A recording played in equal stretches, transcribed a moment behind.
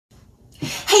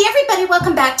everybody,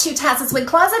 welcome back to TAZ's Wig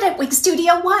Closet at Wig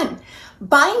Studio 1.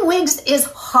 Buying wigs is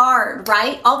hard,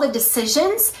 right? All the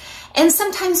decisions. And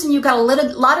sometimes when you've got a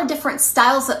lot of different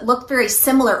styles that look very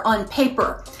similar on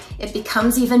paper, it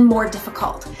becomes even more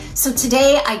difficult. So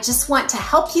today I just want to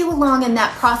help you along in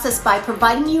that process by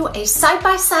providing you a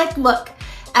side-by-side look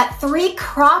at 3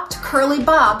 cropped curly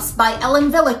bobs by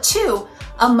Wille 2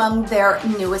 among their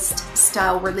newest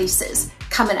style releases.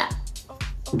 Coming up.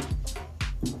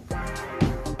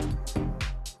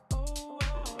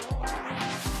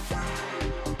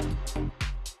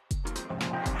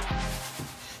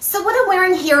 So what I'm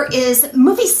wearing here is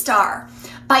Movie Star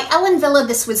by Wille.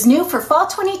 This was new for fall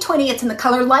 2020. It's in the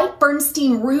color Light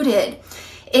Bernstein Rooted.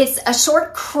 It's a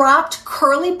short cropped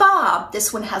curly bob.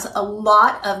 This one has a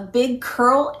lot of big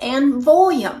curl and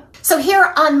volume. So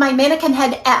here on my mannequin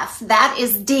head F, that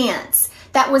is Dance.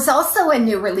 That was also a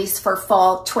new release for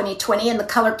fall 2020 in the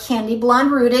color Candy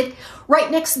Blonde Rooted. Right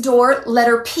next door,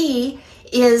 letter P,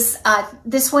 is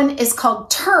this one is called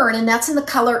Turn, and that's in the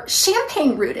color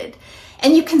Champagne Rooted.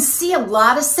 And you can see a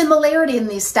lot of similarity in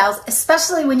these styles,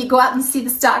 especially when you go out and see the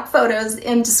stock photos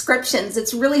and descriptions.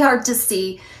 It's really hard to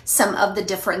see some of the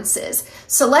differences.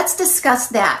 So let's discuss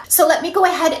that. So let me go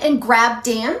ahead and grab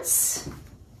Dance.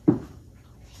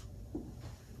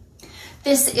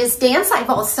 This is Dance.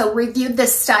 I've also reviewed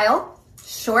this style.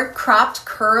 Short cropped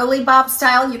curly bob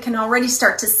style. You can already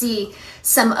start to see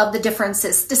some of the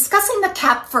differences. Discussing the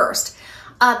cap first.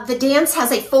 The Dance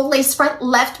has a full lace front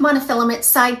left monofilament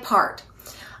side part.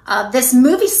 This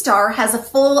Movie Star has a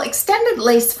full extended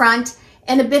lace front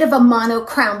and a bit of a mono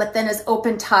crown, but then is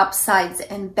open top, sides,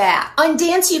 and back. On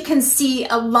Dance, you can see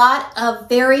a lot of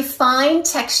very fine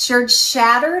textured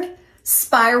shattered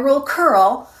spiral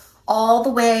curl all the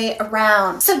way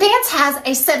around. So Dance has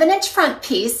a 7-inch front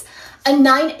piece, a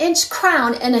 9-inch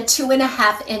crown, and a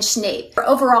 2.5-inch nape.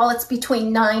 Overall, it's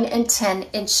between 9 and 10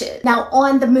 inches. Now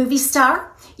on the Movie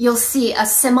Star, you'll see a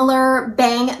similar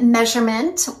bang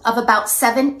measurement of about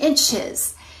 7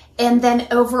 inches. And then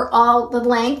overall, the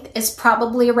length is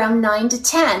probably around 9 to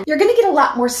 10. You're gonna get a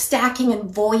lot more stacking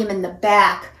and volume in the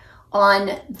back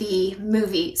on the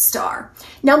Movie Star.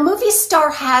 Now, Movie Star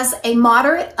has a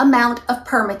moderate amount of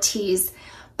permatease,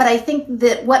 but I think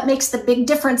that what makes the big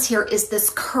difference here is this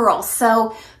curl.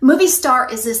 So Movie Star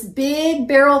is this big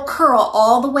barrel curl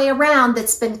all the way around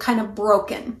that's been kind of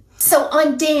broken. So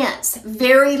on Dance,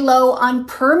 very low on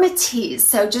permatease.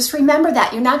 So just remember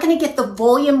that. You're not going to get the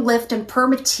volume lift and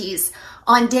permatease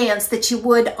on Dance that you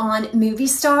would on Movie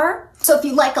Star. So if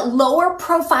you like a lower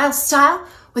profile style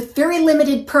with very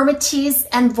limited permatease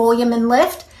and volume and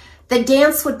lift, the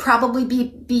Dance would probably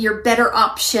be your better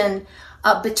option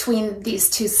between these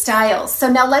two styles.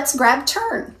 So now let's grab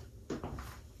Turn.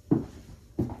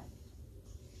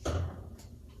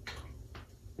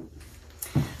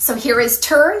 So here is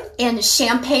Turn in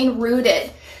Champagne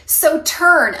Rooted. So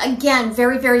Turn, again,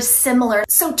 very, very similar.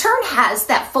 So Turn has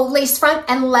that full lace front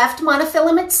and left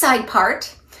monofilament side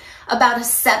part, about a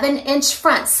 7-inch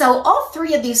front. So all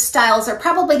 3 of these styles are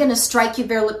probably going to strike you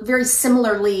very, very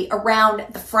similarly around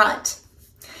the front.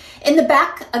 In the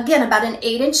back, again, about an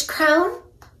 8-inch crown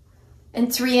and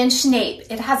 3-inch nape.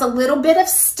 It has a little bit of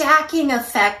stacking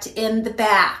effect in the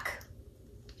back.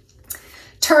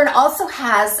 Turn also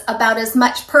has about as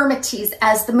much permatease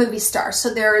as the Movie Star.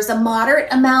 So there is a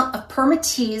moderate amount of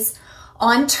permatease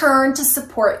on Turn to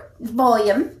support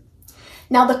volume.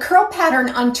 Now the curl pattern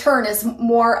on Turn is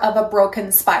more of a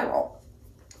broken spiral,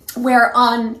 where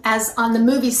as on the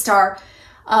Movie Star,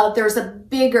 there's a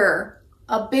bigger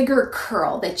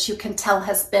curl that you can tell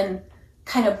has been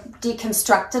kind of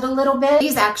deconstructed a little bit.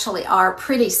 These actually are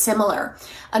pretty similar.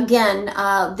 Again,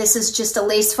 this is just a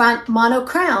lace front mono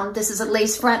crown. This is a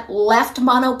lace front left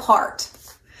mono part.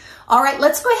 All right,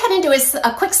 let's go ahead and do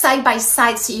a quick side by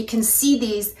side so you can see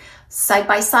these side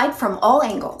by side from all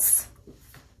angles.